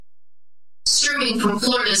Streaming from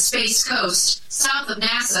Florida's Space Coast, south of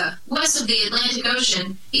NASA, west of the Atlantic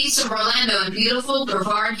Ocean, east of Orlando and beautiful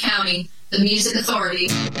Brevard County, the Music Authority.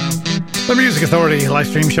 The Music Authority live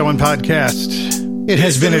stream show and podcast. It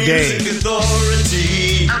has been a day.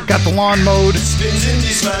 Got the lawn mowed.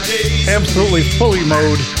 Absolutely fully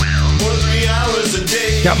mowed.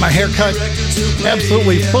 Got my hair cut.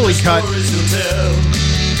 Absolutely fully cut.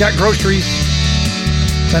 Got groceries.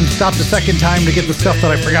 Then stopped a second time to get the stuff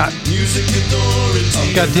that I forgot.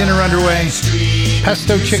 Got dinner underway.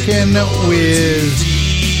 Pesto chicken with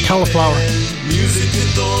cauliflower.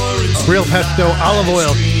 Real pesto, olive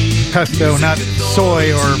oil pesto, not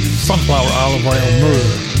soy or sunflower olive oil.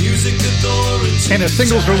 And a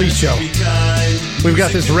singles release show. We've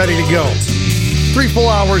got this ready to go. 3 full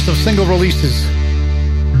hours of single releases.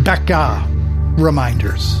 Becca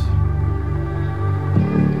reminders.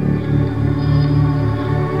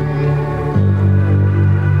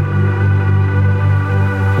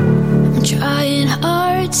 I'm trying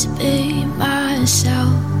hard to be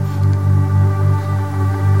myself.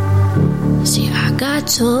 See, I got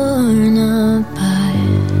torn up by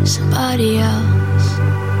somebody else.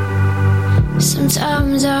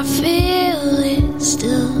 Sometimes I feel it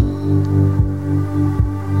still.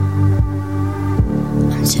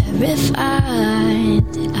 I'm terrified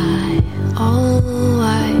that I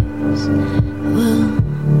always will.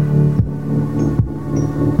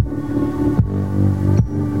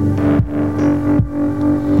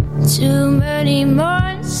 Too many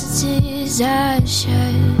monsters I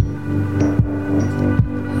shed.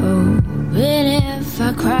 Hoping if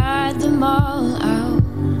I cried them all out,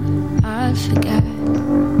 I'd forget.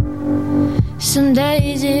 Some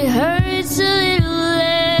days it hurts a little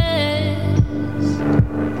less.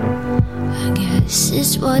 I guess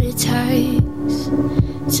it's what it takes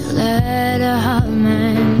to let a heart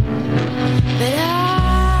mend. But I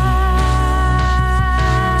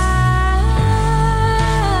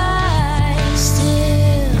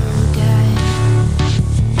still get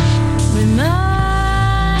reminded,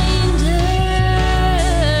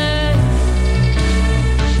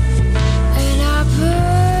 and I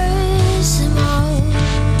push them all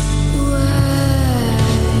away.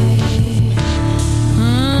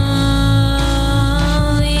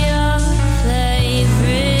 Your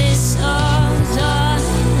favorite songs on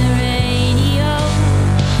the radio,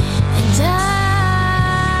 and I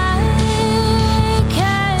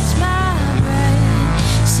catch my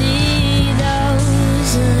breath. See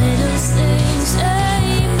those little things,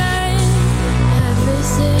 they mean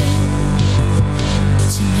everything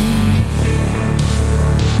to me.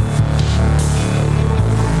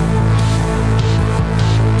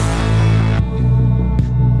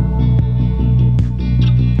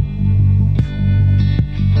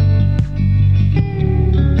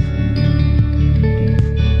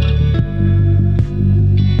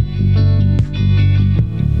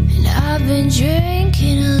 And I've been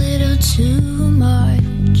drinking a little too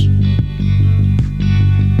much.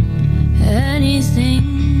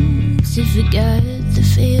 Anything to forget the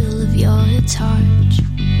feel of your touch.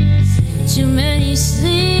 Too many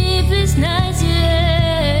sleepless nights.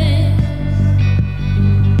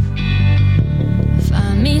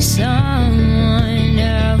 Find me someone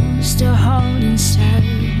else to hold instead.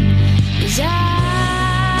 'Cause I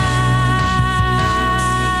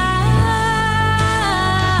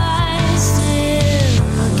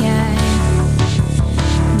still get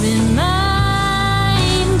reminded,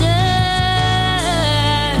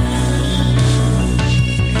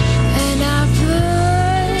 and I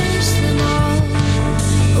push them all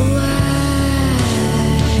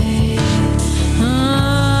away.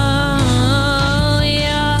 Oh,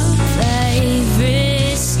 your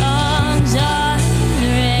favorite songs on the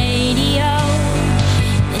radio,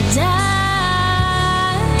 and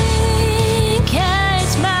I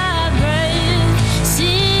catch my breath.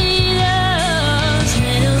 See those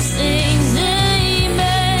little things, they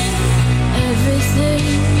meant everything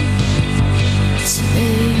to me.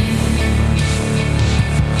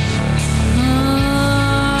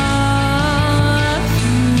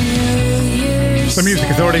 The Music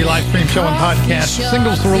Authority live stream show and podcast.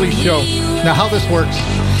 Singles release show. Now how this works,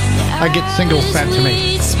 I get singles sent to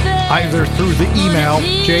me. Either through the email,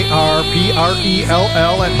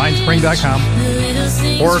 jrprell@mindspring.com,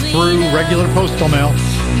 or through regular postal mail.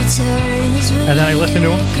 And then I listen to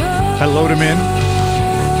them. I load them in.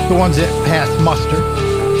 The ones that pass muster.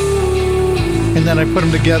 And then I put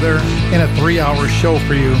them together in a 3-hour show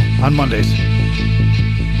for you on Mondays.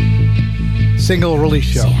 Single release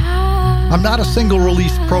show. I'm not a single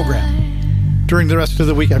release program. During the rest of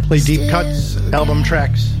the week, I play deep cuts, album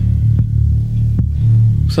tracks.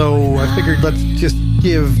 So I figured let's just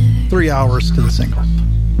give 3 hours to the singles.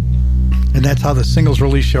 And that's how the singles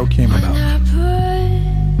release show came about.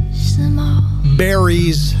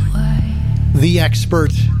 Barry's The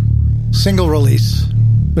Expert single release,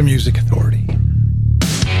 The Music Authority.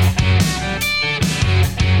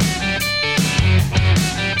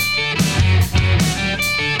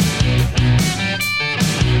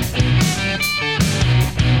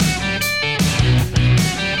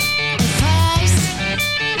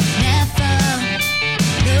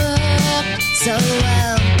 So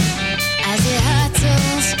well as it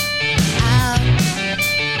hurtles out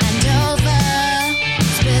and over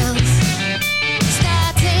spills,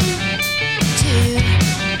 starting to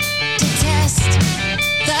detest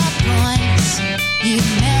the points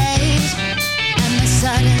you've made and the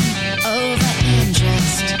sudden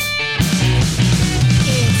over-interest.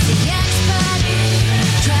 It's the expert,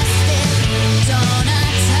 trusted, don't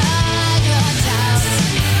utter your doubts,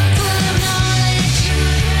 full of knowledge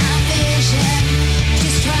and vision.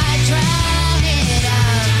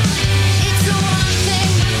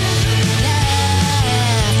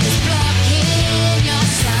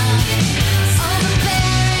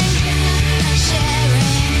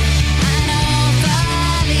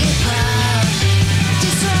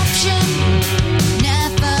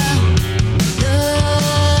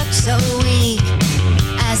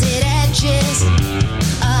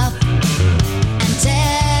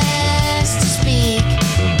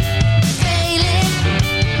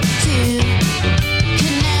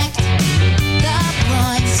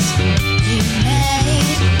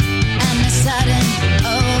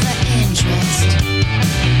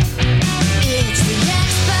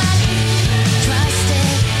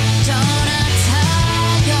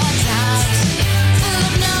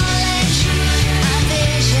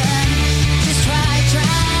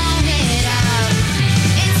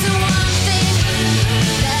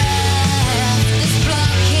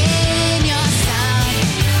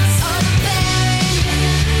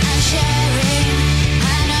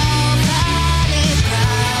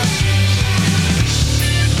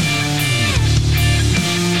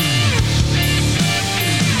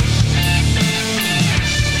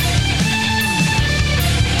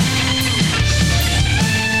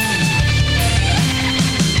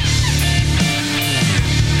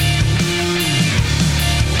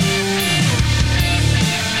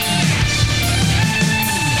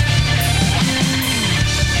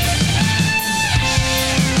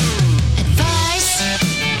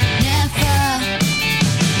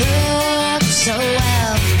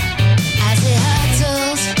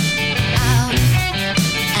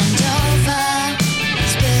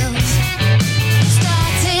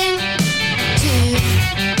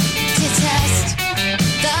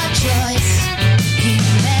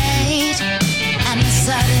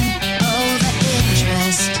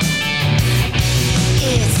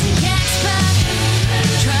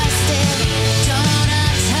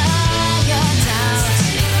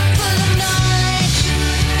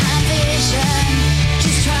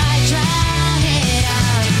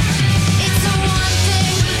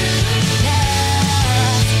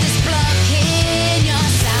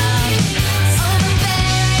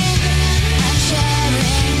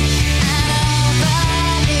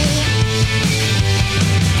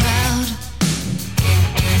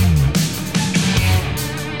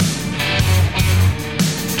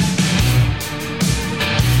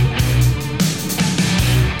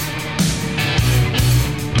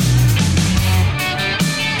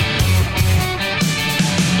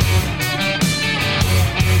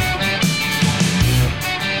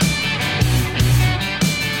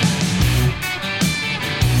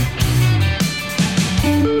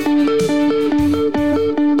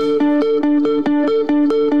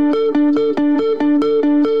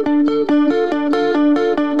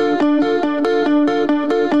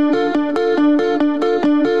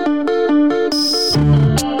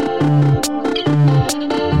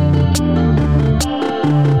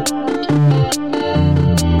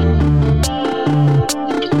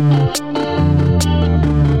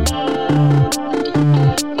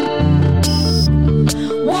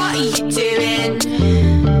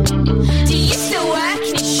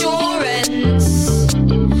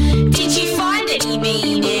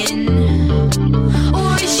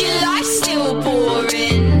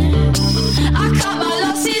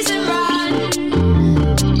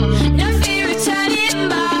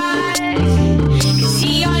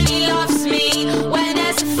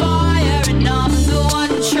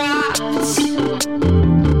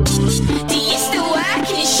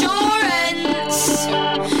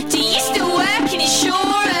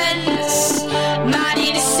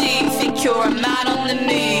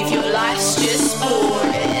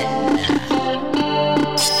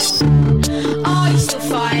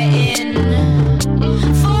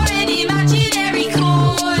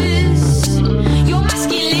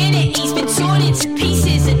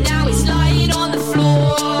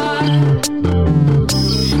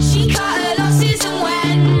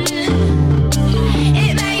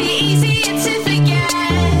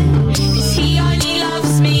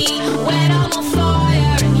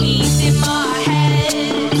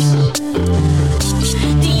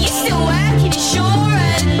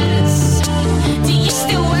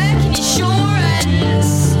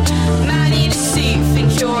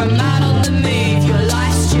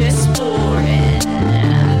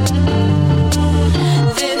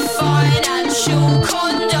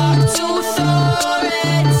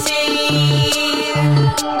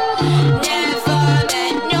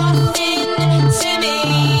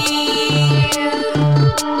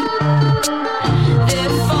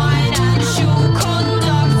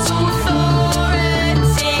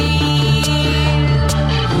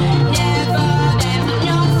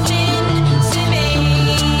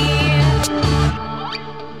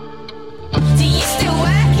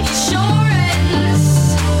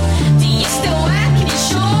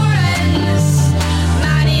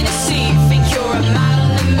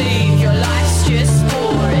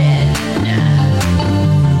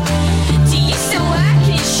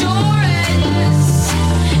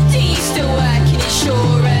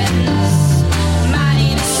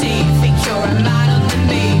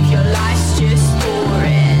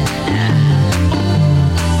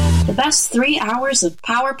 3 hours of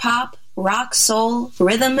power pop, rock, soul,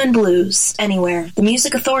 rhythm, and blues anywhere. The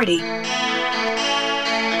Music Authority.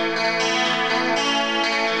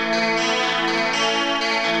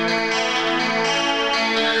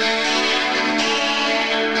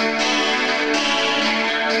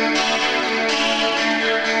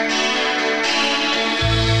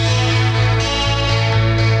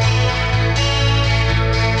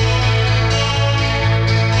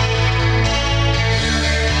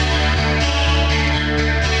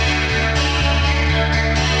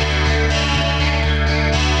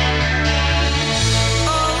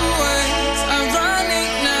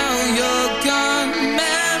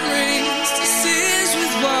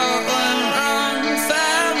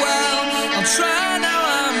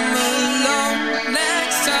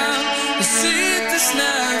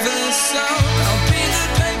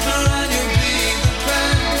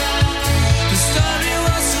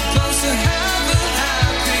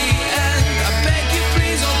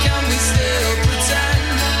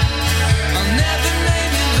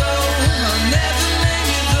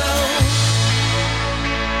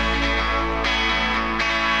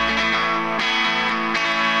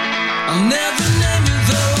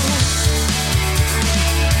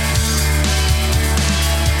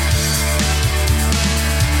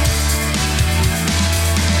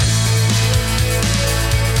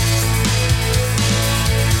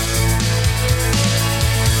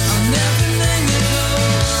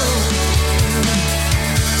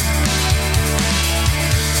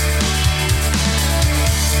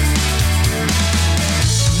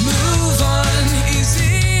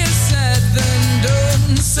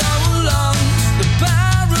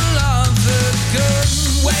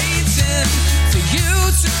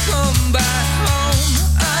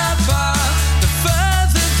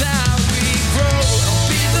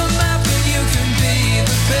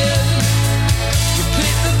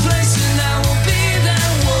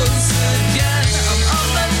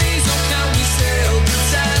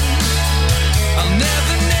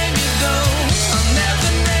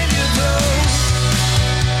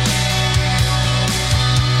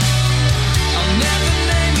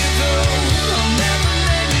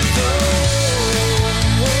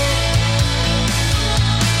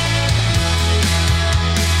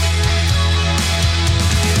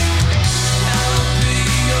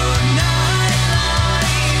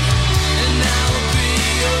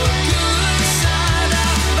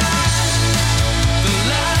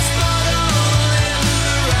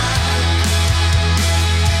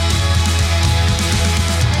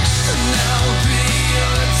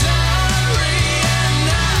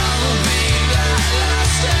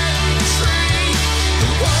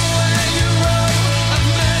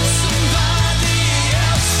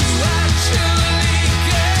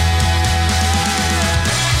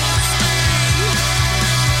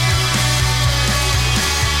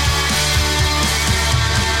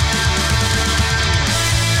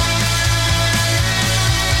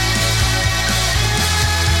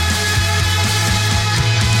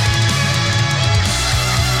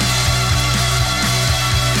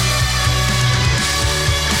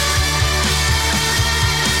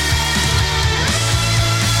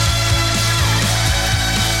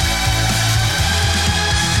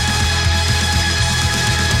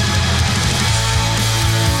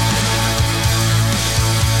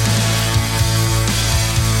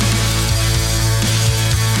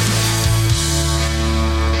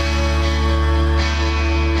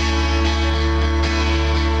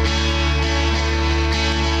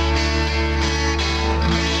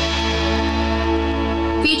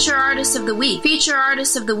 Feature Artist of the Week. Feature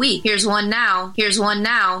Artist of the Week. Here's one now. Here's one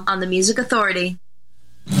now on the Music Authority.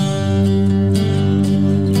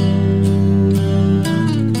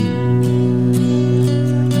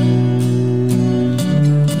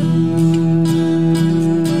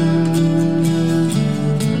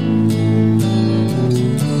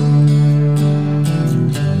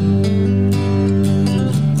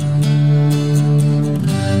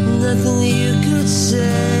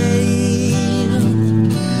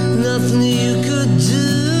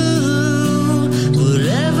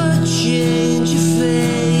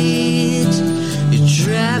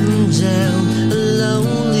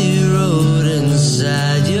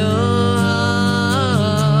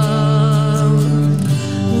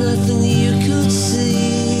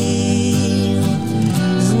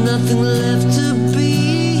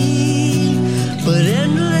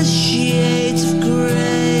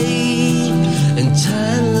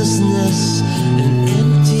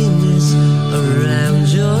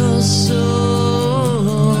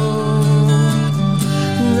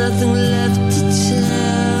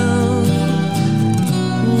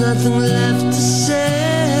 Nothing left to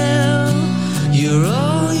sell.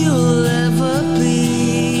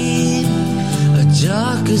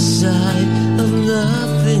 side of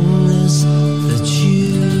nothingness that you.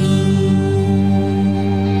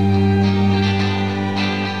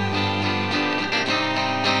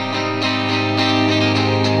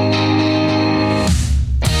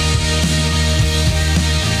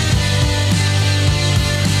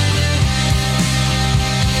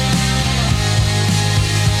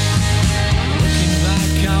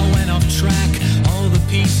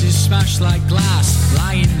 Smashed like glass,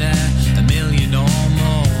 lying there, a million or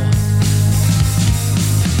more.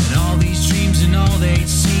 And all these dreams and all they'd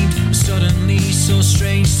seemed were suddenly so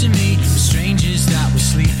strange to me. The strangers that were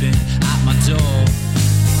sleeping at my door.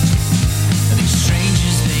 And these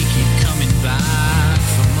strangers, they keep coming back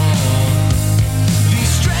for more.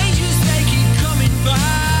 These strangers, they keep coming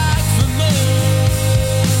back for more.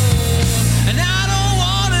 And I don't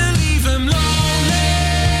wanna leave them lonely.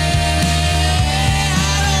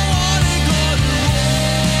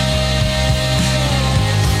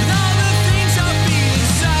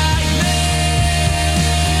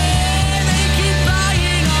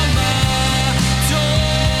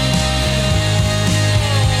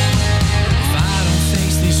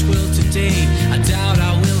 I doubt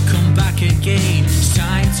I will come back again. It's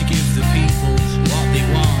time to give the people what they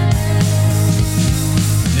want.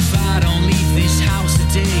 And if I don't leave this house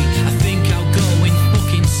today, I think I'll go in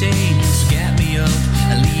fucking insane. So get me up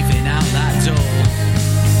and leaving out that door.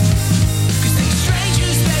 'Cause these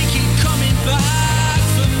strangers, they keep coming back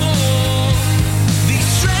for more. These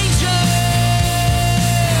strangers,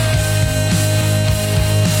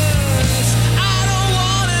 I don't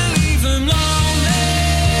wanna leave them lonely.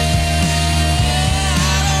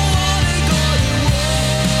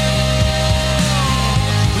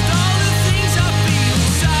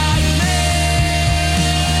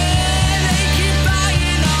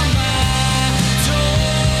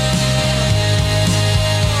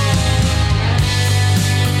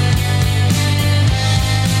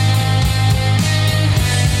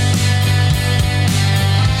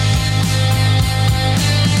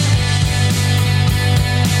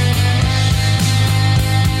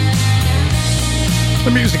 The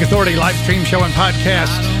Music Authority live stream show and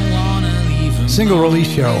podcast. Single release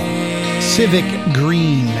show. Civic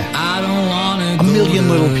Green. A Million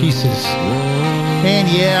Little Pieces. And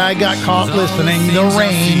yeah, I got caught listening. The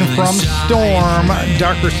Rain from Storm.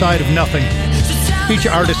 Darker Side of Nothing.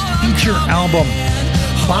 Feature artist, feature album.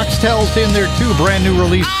 Foxtel's in there too. Brand new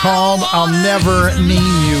release called I'll Never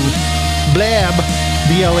Name You. Blab.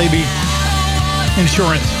 BLAB.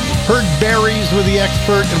 Insurance. Heard Berries with the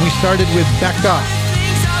Expert, and we started with Becca.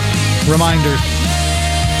 Reminders.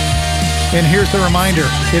 And here's the reminder.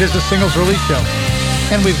 It is a singles release show.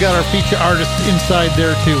 And we've got our feature artists inside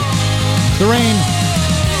there too. The Rain,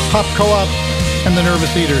 Pop Co-op, and the Nervous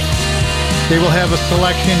Eaters. They will have a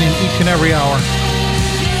selection in each and every hour.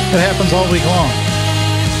 It happens all week long.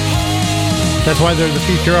 That's why they're the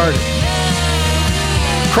feature artists.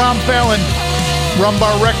 Crom Fallon,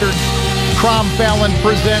 Rumbar Records. Crom Fallon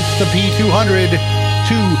presents the P200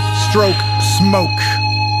 Two-Stroke Smoke.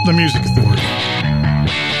 The Music Authority.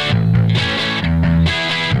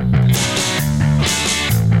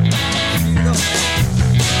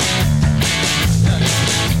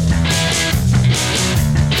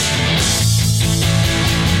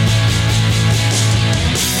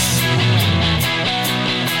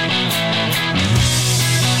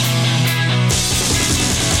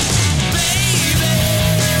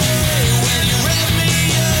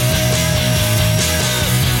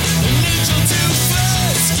 Neutral to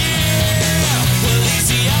first gear.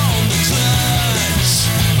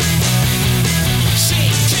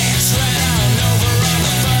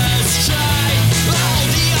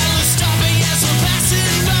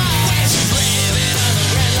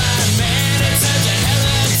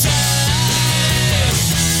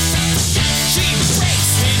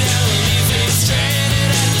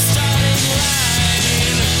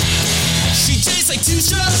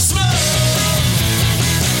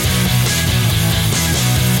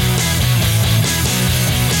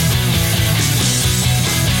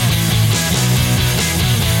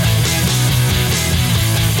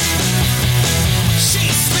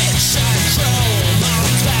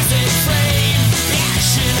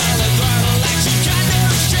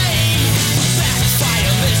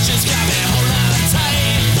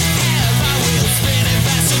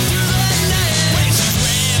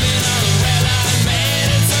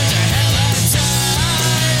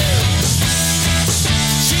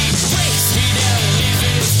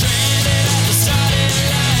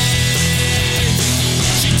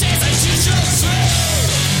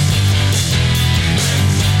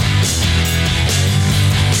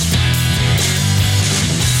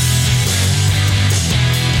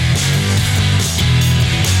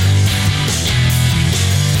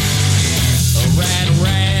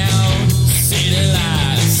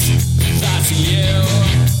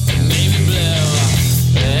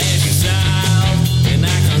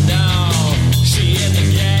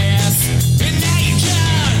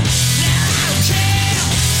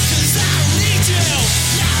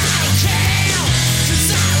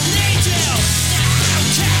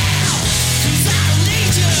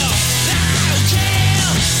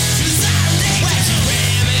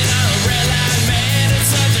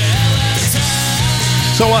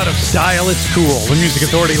 So Out of Style, It's Cool. The Music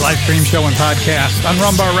Authority live stream show and podcast on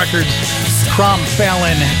Rumbar Records. Crom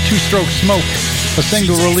Fallon, Two Stroke Smoke, a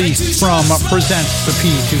single release from Presents the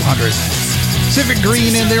P200. Civic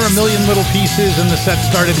Green and There Are a Million Little Pieces, and the set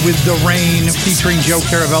started with The Rain featuring Joe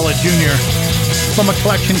Caravella Jr. from a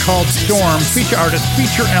collection called Storm, feature artist,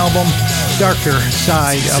 feature album, Darker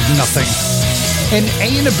Side of Nothing. An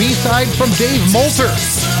A and a B-side from Dave Moulter.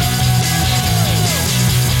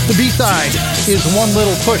 The B-side is One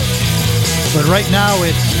Little Push, but right now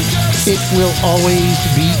it's It Will Always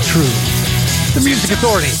Be True. The Music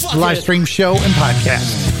Authority, live stream show and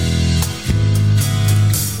podcast.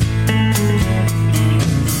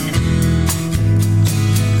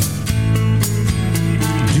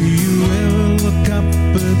 Do you ever look up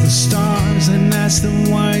at the stars and ask them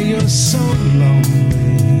why you're so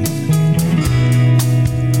lonely?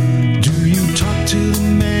 Do you talk to the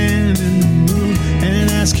man in the moon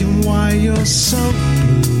and ask him why you're so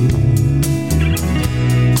blue?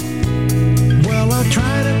 Well, I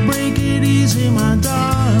try to break it easy, my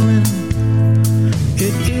darling.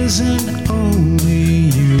 It isn't only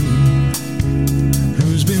you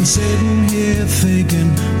who's been sitting here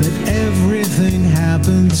thinking that everything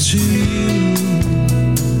happens to you.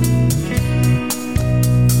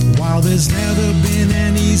 While there's never been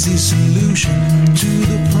an easy solution to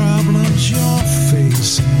the problems you're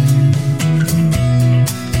facing,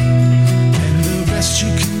 and the best you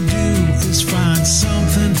can do is find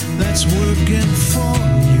something that's working for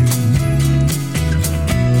you.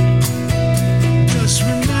 Just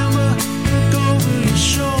remember, look over your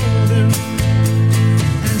shoulder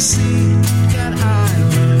and see that I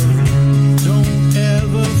love you. Don't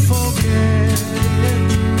ever forget it.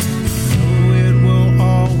 No, it will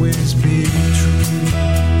always be true.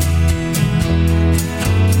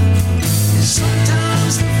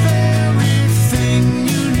 Sometimes the very thing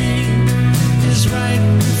you need is right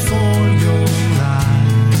before your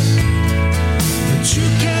eyes, but you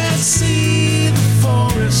can't see the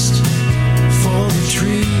forest for the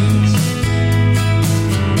trees.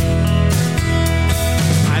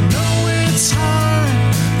 I know it's hard,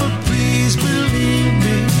 but please believe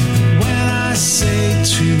me when I say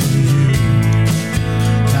to you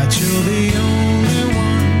that you're the only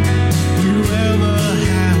one you ever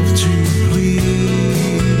have to please.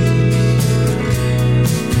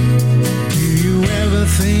 Do you ever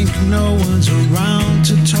think no one's around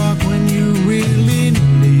to talk when you really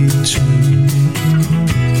need to?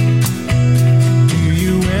 Do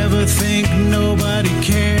you ever think nobody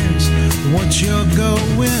cares what you're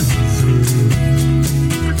going through?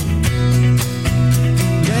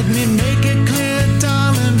 Let me make it clear,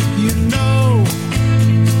 darling, you know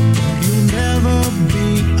you'll never be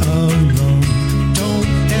alone. Don't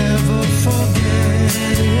ever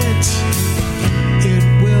forget it. It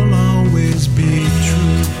will always be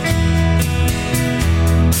true.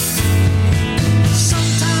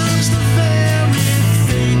 Sometimes the very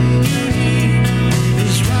thing you need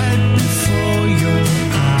is right before your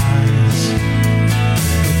eyes,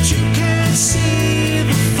 but you can't see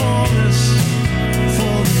the forest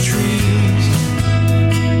for the trees.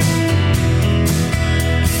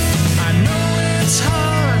 I know it's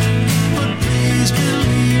hard, but please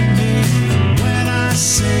believe me when I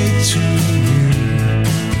say to you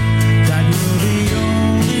that you're the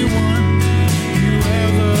only one you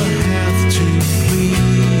ever have to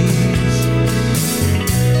please.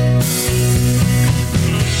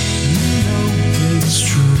 You know it's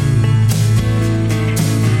true.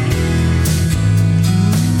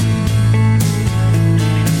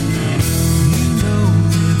 You know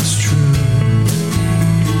it's true.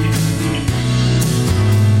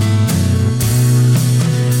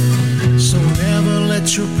 So never let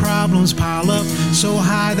your problems pile up so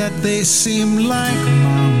high that they seem like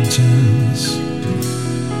mountains.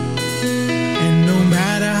 And no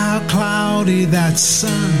matter how cloudy that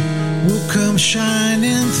sun will come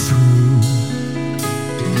shining through,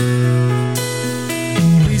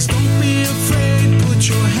 please don't be afraid, put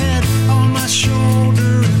your head on my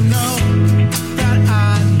shoulder and know that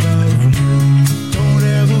I love you. Don't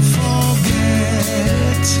ever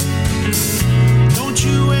forget. Don't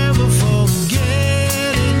you ever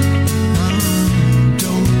forget it.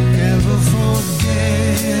 Don't ever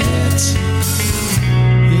forget.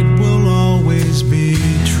 It will always be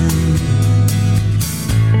true.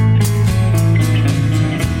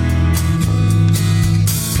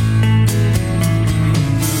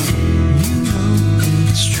 You know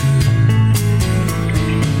it's true.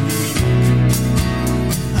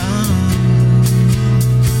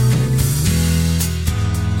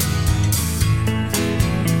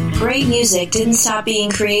 music didn't stop being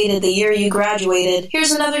created the year you graduated,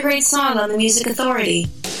 here's another great song on the Music Authority.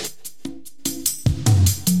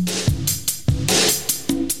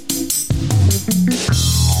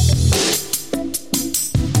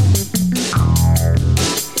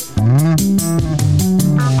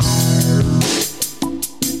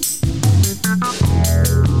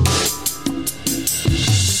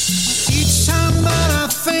 Each time that I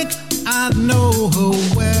think I know her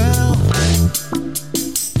well,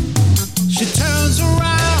 she turns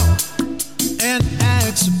around and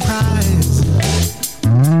acts surprised.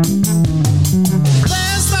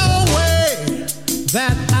 There's no way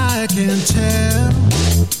that I can tell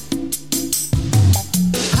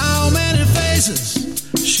how many faces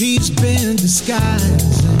she's been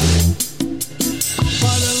disguised.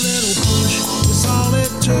 But a little push was all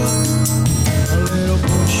it took. A little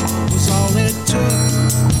push was all it took.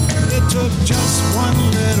 It took just one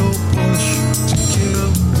little push to kill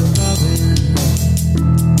the loving.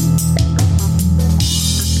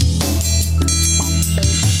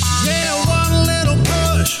 Yeah, one little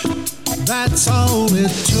push, that's all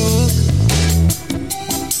it took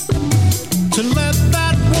to let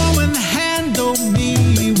that woman handle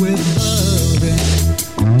me with loving.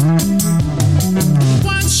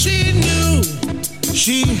 Once she knew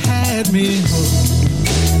she had me hooked,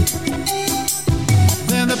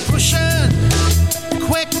 then the pushing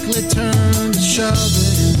quickly turned to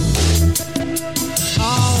shoving.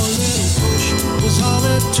 Oh, a little push was all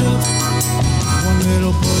it took. One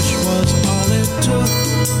little push was all it took.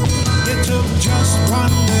 It took just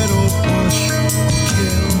one little push to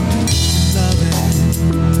kill loving.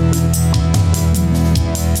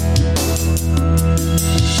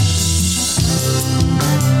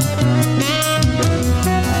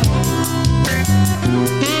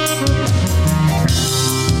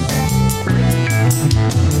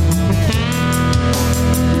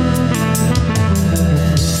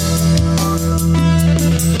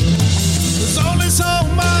 There's only so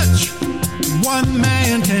much one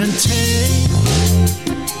man can take,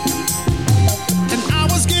 and I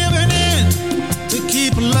was giving in to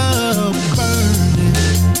keep love burning.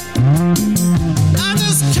 I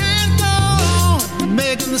just can't go on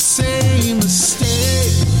making the same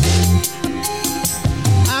mistake.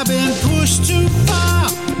 I've been pushed too far,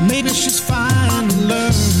 maybe she's finally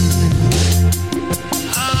learning.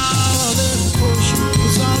 Oh, a little push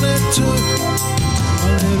was all it took. A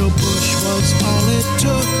little push was all it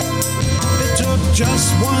took. It took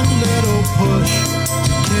just one little push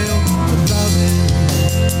to kill the loving.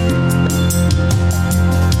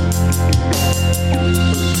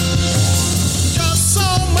 Just so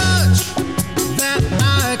much that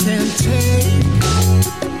I can take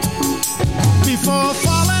before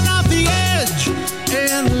falling off the edge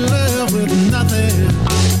and live with nothing.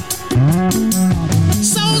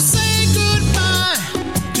 So say goodbye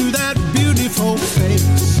to that beautiful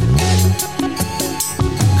face,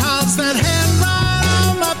 'cause that hand right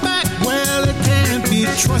on my back, well, it can't be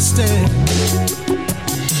trusted.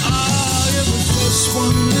 Oh, it was just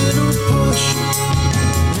one little push.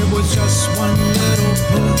 It was just one little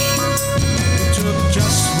push. It took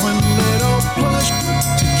just one little push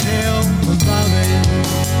to kill the loving.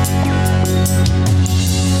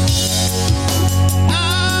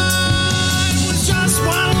 It was just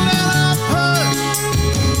one little push.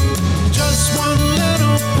 Just one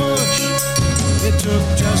little push. It took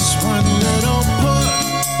just one little push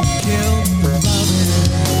to kill the loving.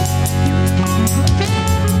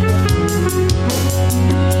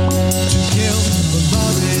 To kill the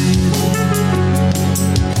loving.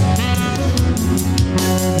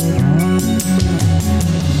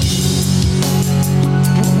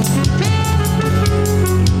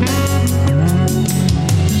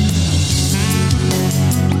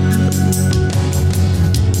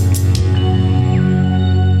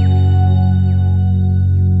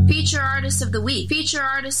 Feature Artist of the Week. Feature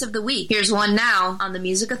Artist of the Week. Here's one now on the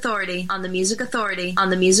Music Authority. On the Music Authority. On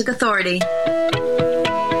the Music Authority.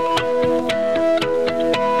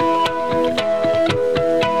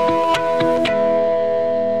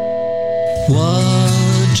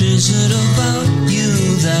 What is it about you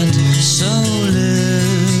that so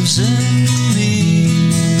lives in me?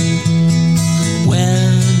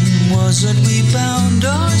 When was it we found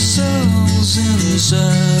ourselves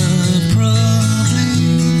inseparably?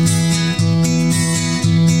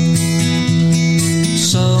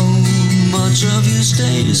 So much of you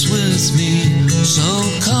stays with me so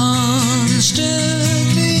constantly,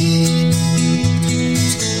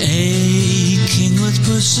 aching with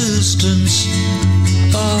persistence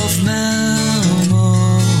of memory.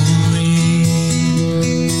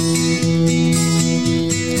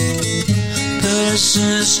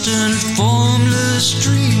 Persistence persistent, formless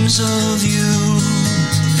dreams of you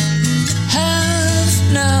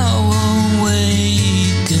have now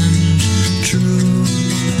awakened true.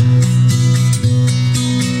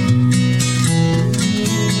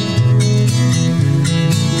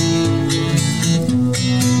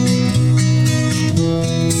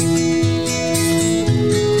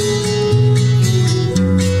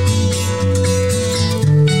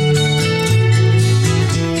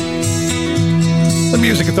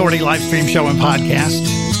 Music Authority live stream show and podcast.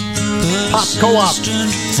 Pop Co-op,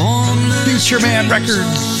 Future Man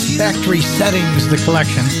Records, Factory Settings, the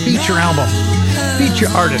collection, feature album, feature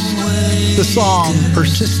artist, the song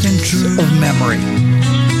Persistence of Memory.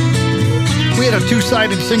 We had a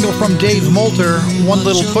two-sided single from Dave Moulter, One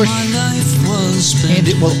Little Push, and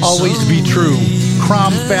It Will Always Be True.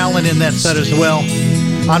 Crom Fallon in that set as well,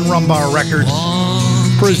 on Rumbar Records,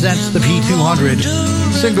 presents the P200.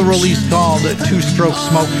 Single release called Two Stroke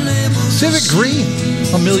Smoke. Civic Green,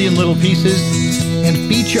 A Million Little Pieces, and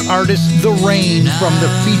feature artist The Rain from the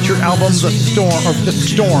feature album The Storm, or The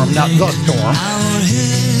Storm, not The Storm,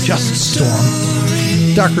 just The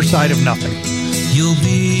Storm. Darker Side of Nothing.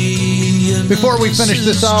 Before we finish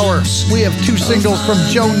this hour, we have two singles from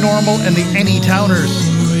Joe Normal and the Anytowners.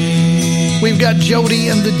 We've got Jody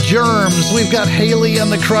and the Germs, we've got Haley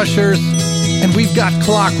and the Crushers, and we've got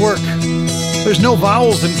Clockwork. There's no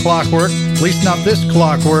vowels in Clockwork, at least not this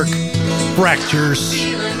Clockwork. Fractures.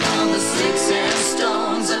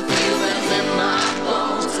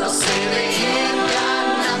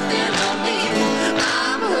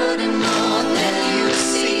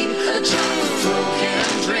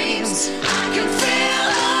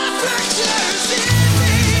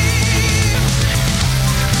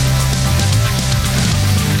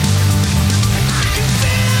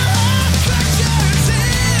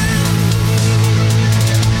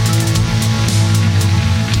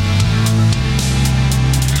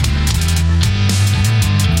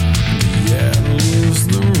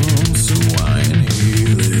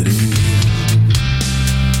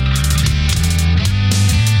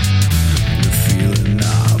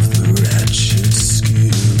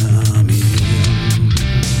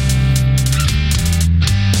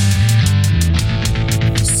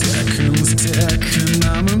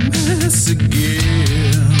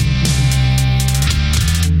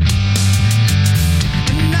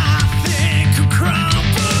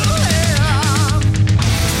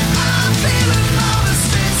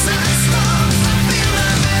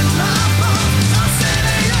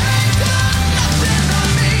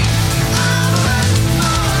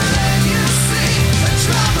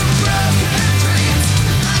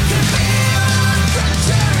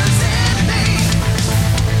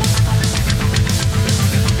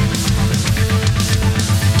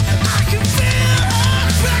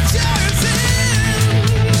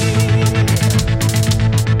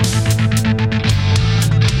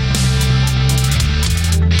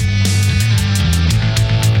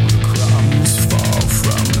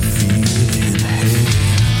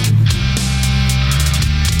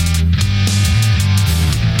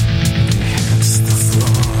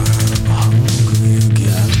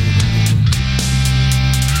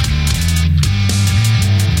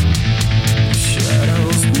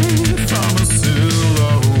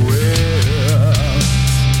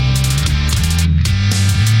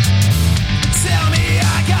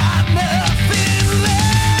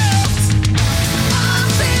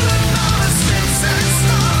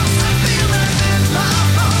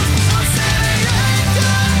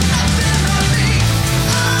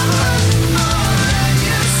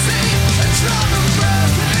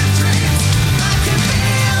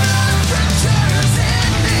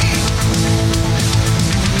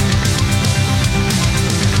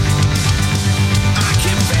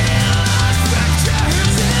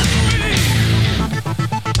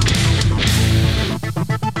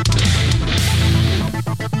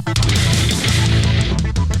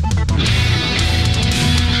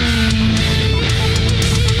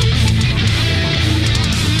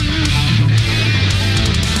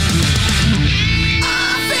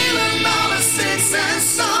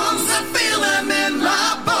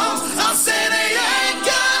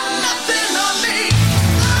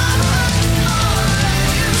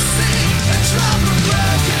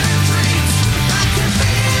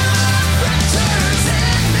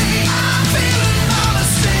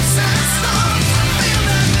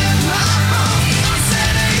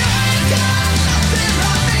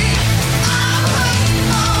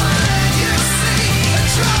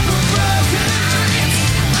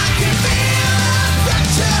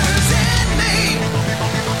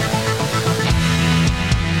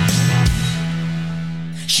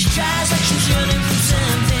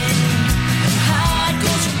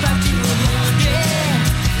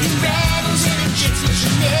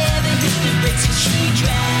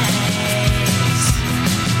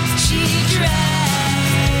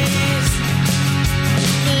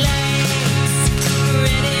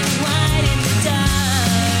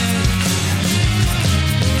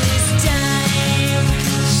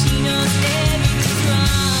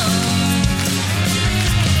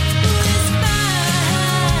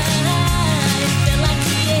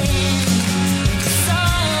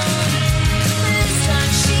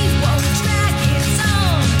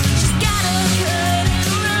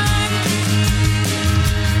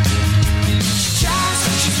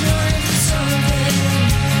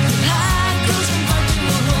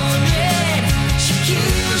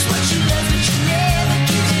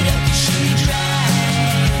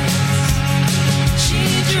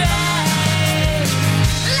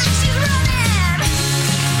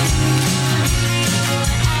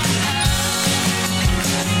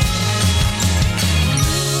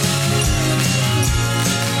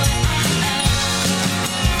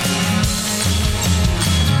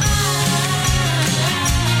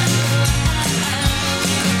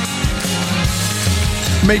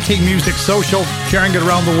 making music social, sharing it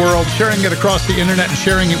around the world, sharing it across the internet, and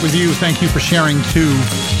sharing it with you. Thank you for sharing too.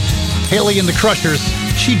 Haley and the Crushers,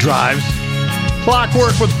 She Drives.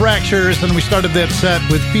 Clockwork with Fractures, and we started that set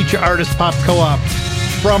with feature artist Pop Co-op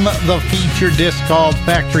from the feature disc called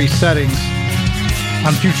Factory Settings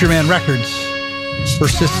on Future Man Records,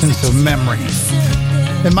 Persistence of Memory.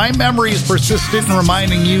 And my memory is persistent in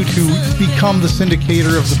reminding you to become the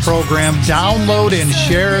syndicator of the program, download and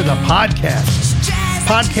share the podcast.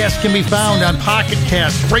 Podcast can be found on Pocket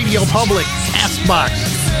Cast, Radio Public, CastBox,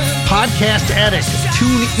 Podcast Addict,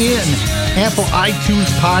 TuneIn, Apple iTunes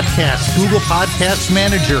Podcast, Google Podcast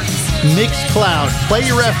Manager, Mixcloud,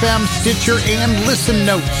 Player FM, Stitcher, and Listen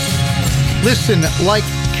Notes. Listen, like,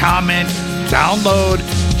 comment, download,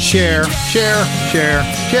 share.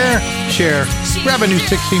 Grab a new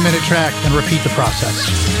 60-minute track and repeat the process.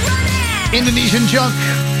 Indonesian Junk,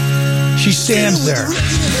 She Stands There.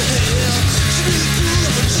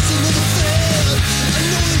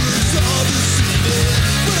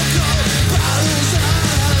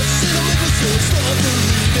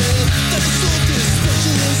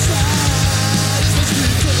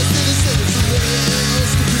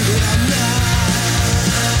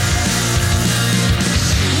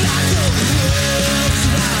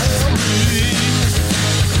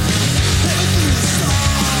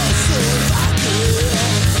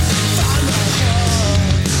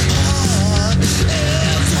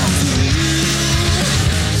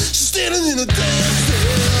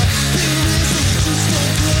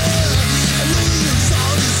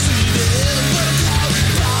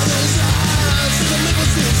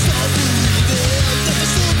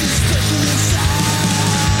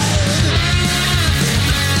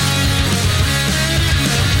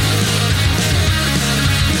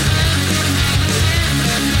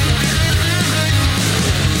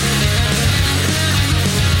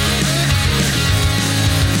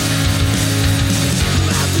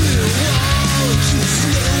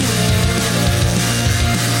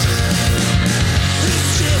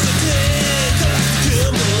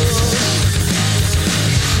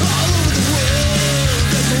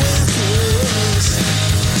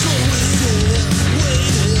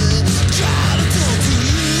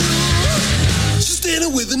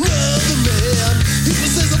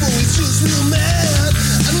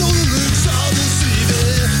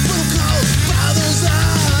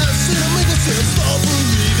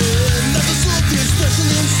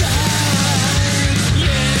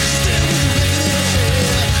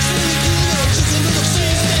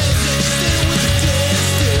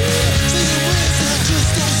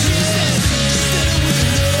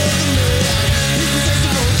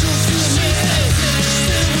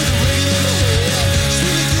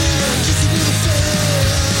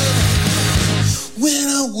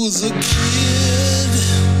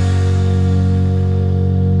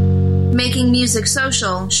 Making music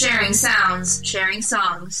social, sharing sounds, sharing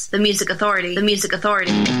songs. The Music Authority. The Music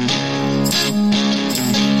Authority.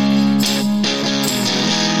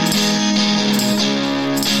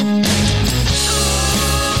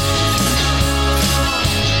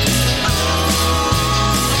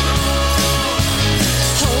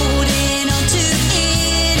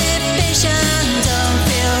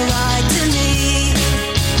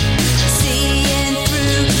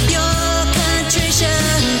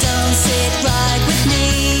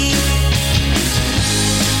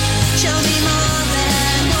 Show me more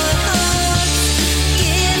than what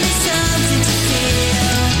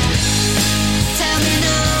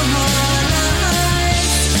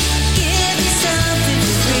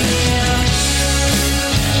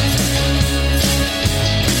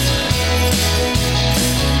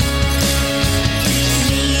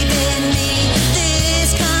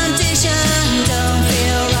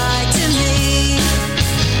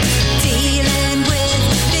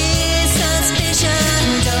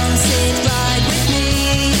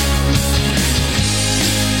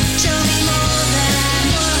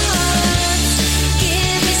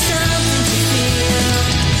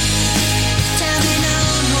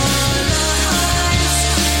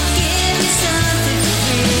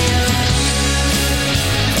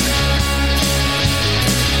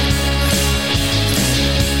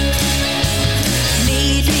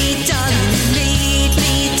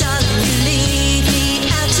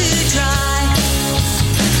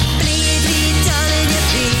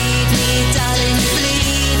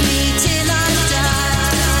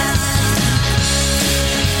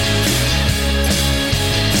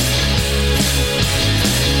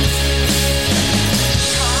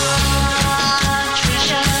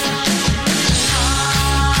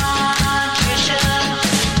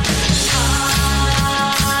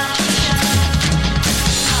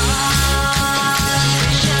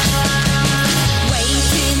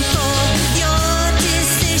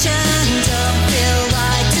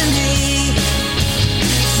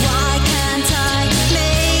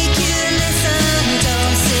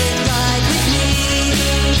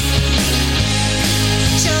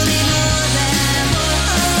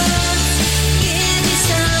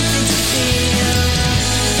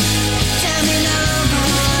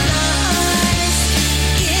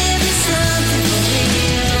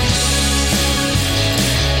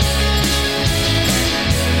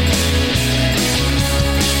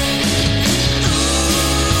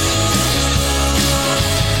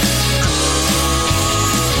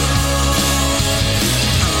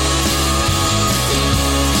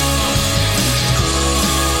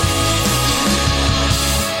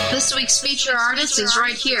feature artist is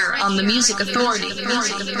right here on the Music Authority. Sometimes he's down,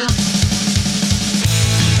 sometimes he's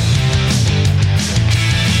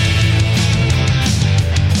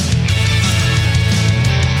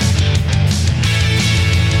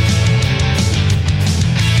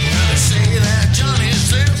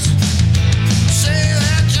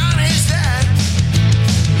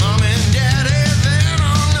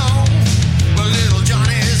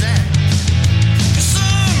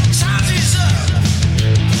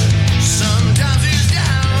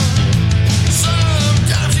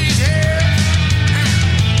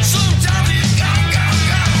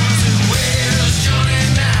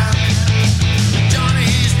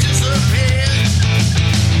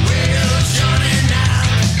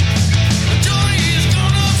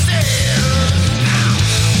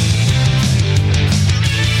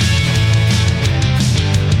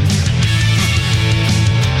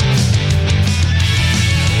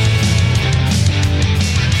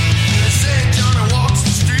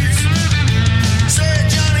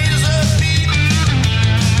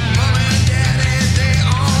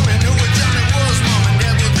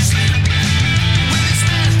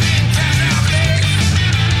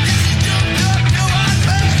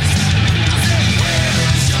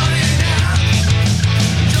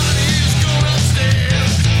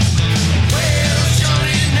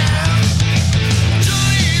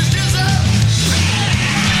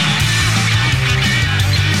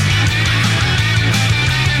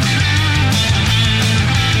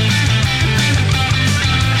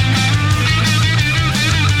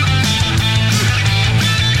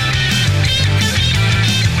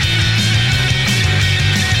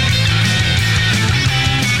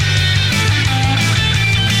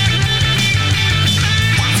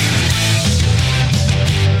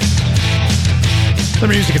The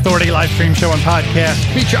Music Authority live stream show and podcast.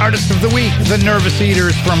 Feature artist of the week, the Nervous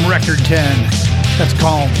Eaters from Record 10. That's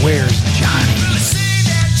called Where's Johnny?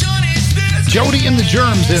 Jody and the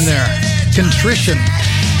Germs in there. Contrition.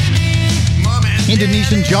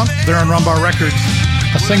 Indonesian Junk, they're on Rumbar Records.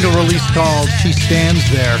 A single release called She Stands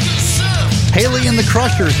There. Haley and the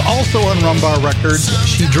Crushers, also on Rumbar Records.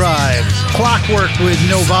 She Drives. Clockwork with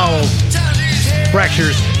No Vowels.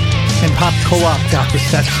 Fractures and Pop Co-op got the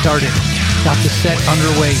set started. Got the set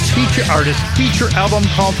underway. Feature artist, feature album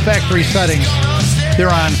called Factory Settings. They're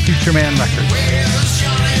on Future Man Records.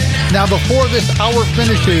 Now before this hour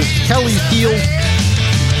finishes, Kelly's Heels.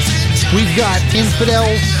 We've got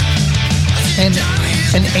Infidels and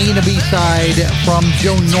an A and a B side from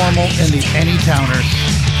Joe Normal and the Anytowners.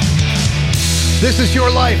 This is your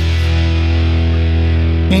life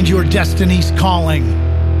and your destiny's calling.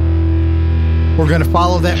 We're going to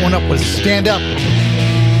follow that one up with Stand Up.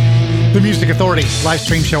 The Music Authority live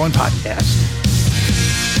stream show and podcast.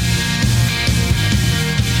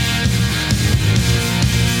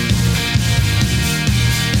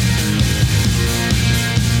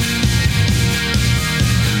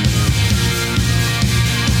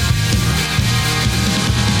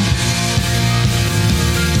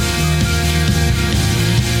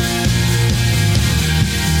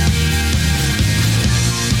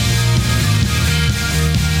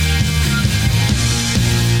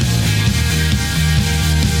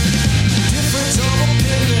 Different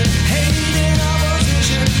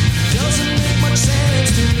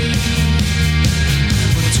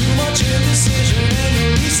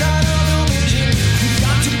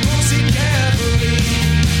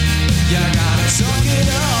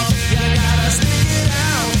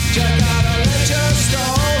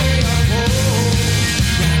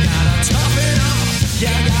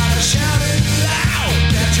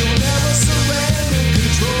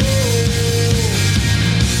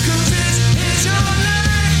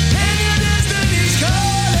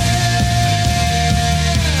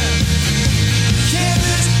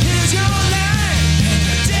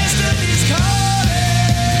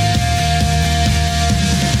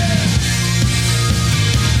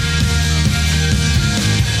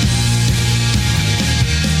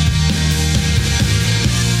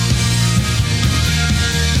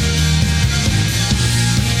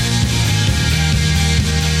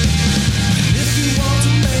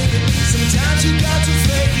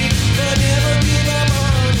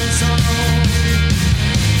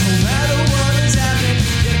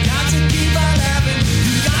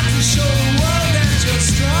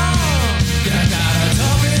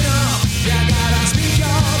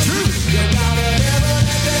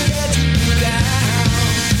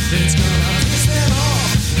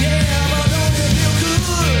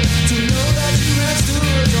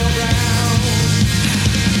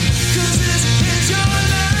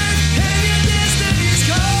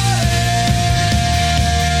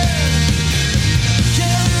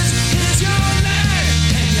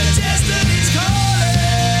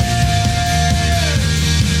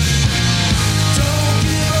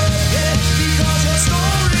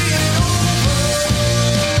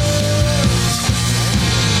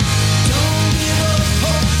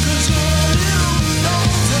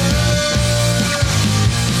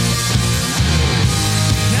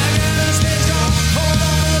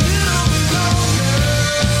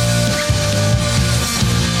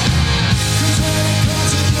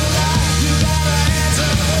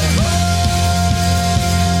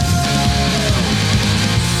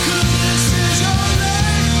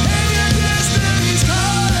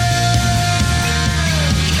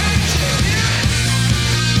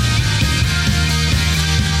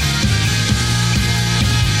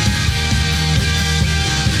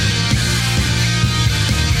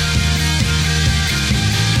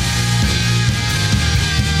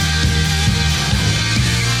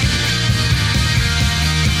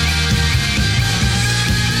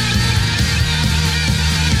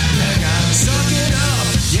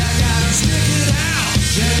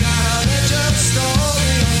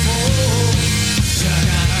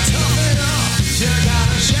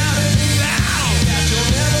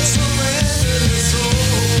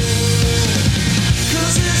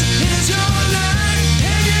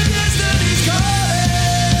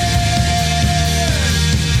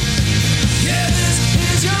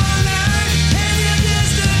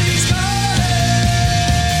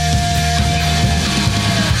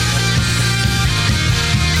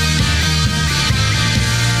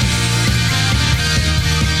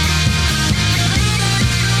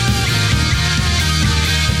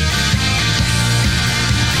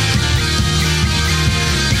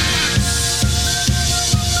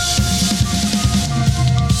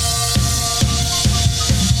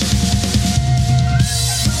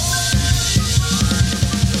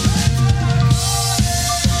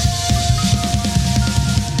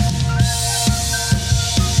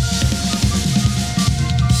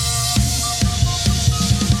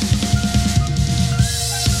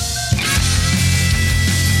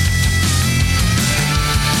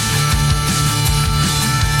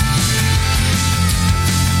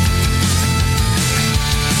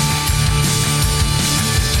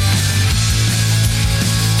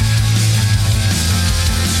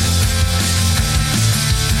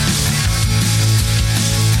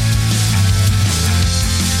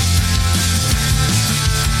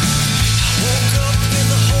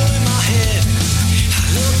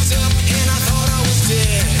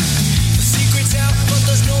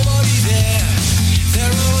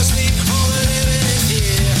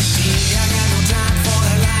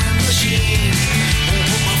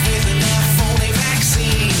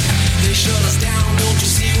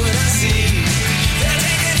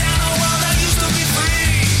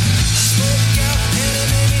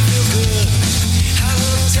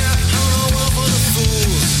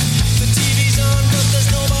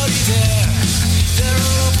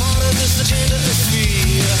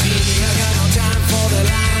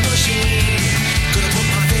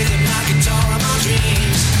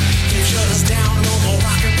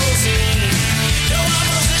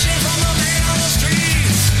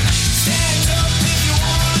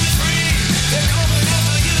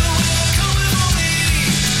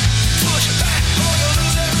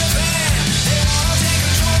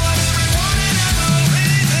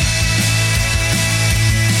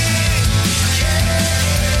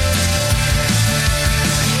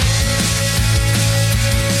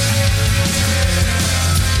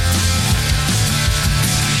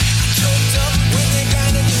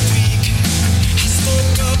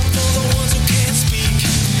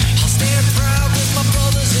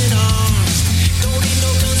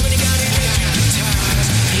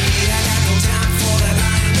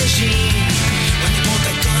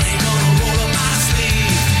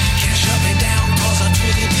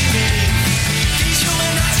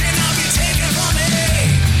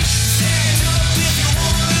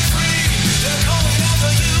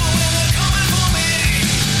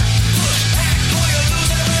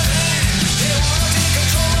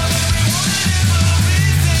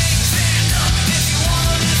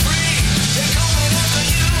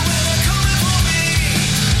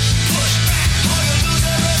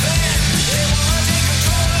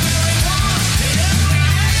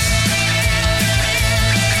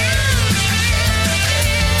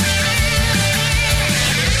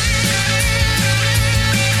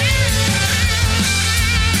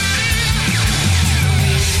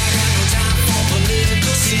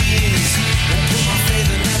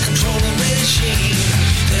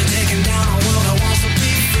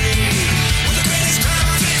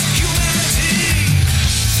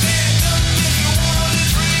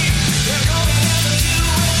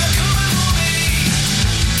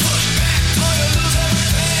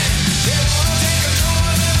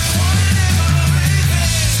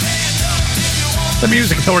The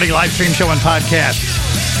Music Authority live stream show and podcast.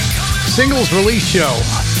 Singles release show.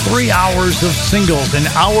 3 hours of singles, and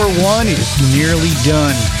hour one is nearly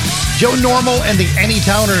done. Joe Normal and the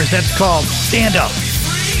Anytowners, that's called Stand Up.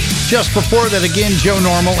 Just before that, again, Joe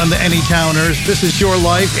Normal and the Anytowners. This is your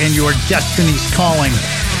life and your destiny's calling.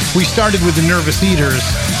 We started with the Nervous Eaters.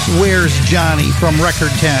 Where's Johnny from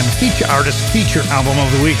Record 10, feature artist, feature album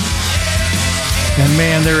of the week. And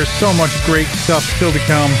man, there is so much great stuff still to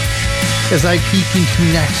come. As I peek into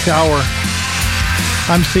next hour,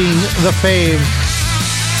 I'm seeing the faves,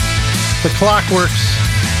 the Clockworks,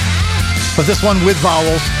 but this one with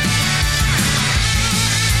vowels.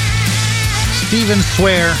 Steven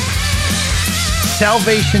Swear,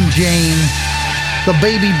 Salvation Jane, The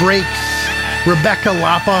Baby Breaks, Rebecca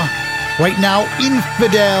Lapa, right now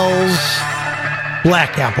Infidels,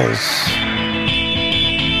 Black Apples.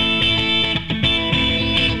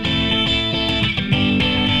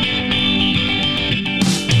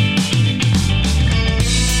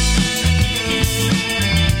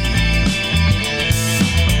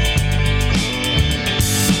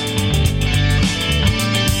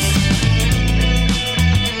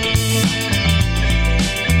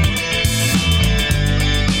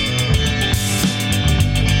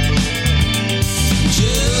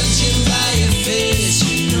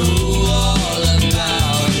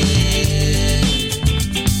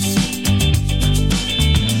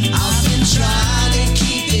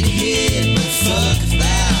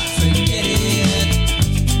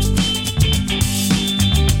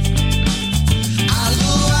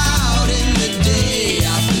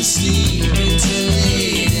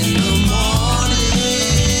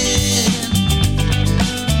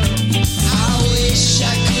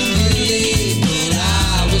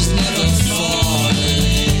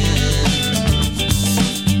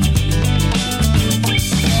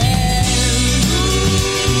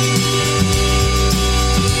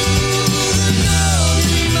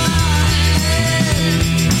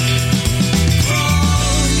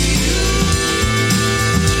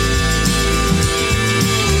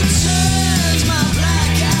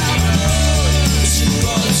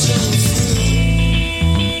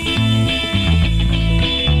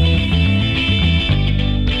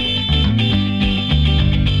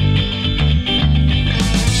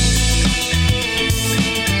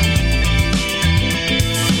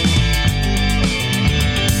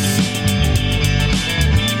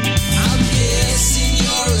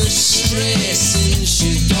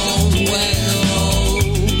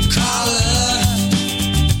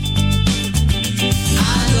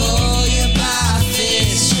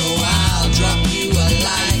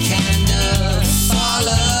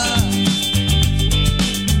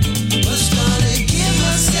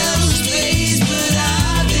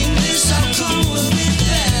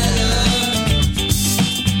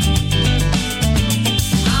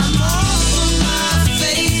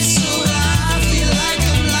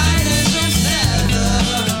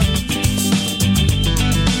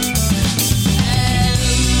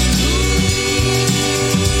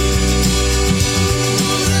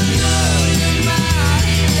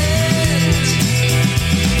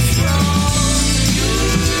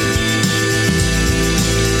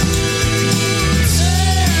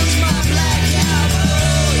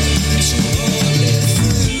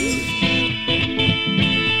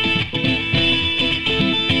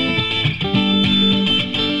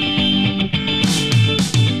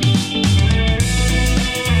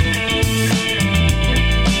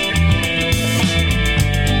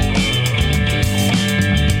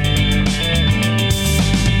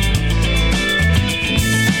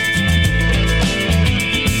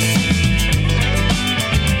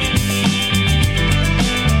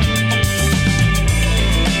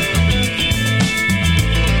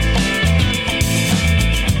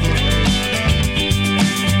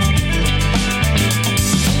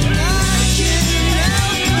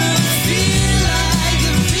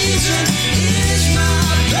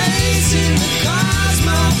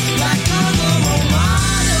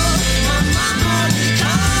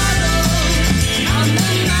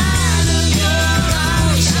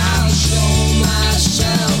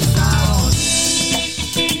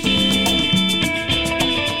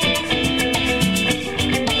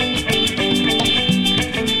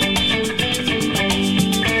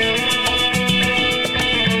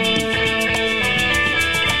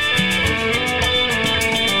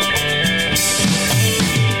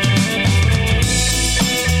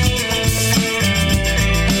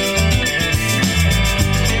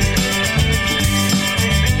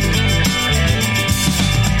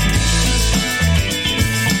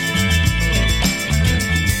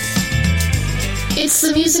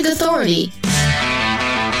 Music Authority.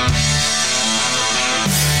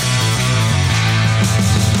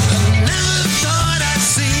 Never thought I'd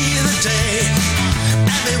see the day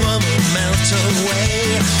everyone will melt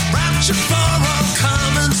away. Rapture for all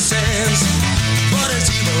common sense, what is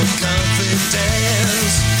evil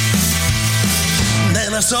confidence?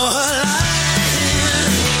 Then I saw her lying,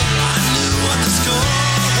 I knew what the score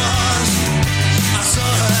was. I saw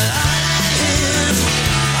her lying,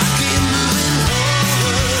 I keep moving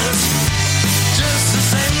forward, just the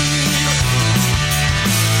same.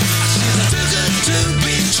 She's too good to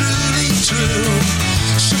be truly true,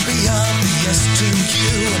 should be obvious to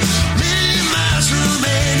you. Million miles from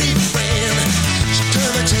any friend, she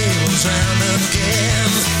turned the tables round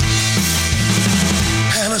again.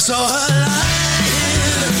 And I saw her lying,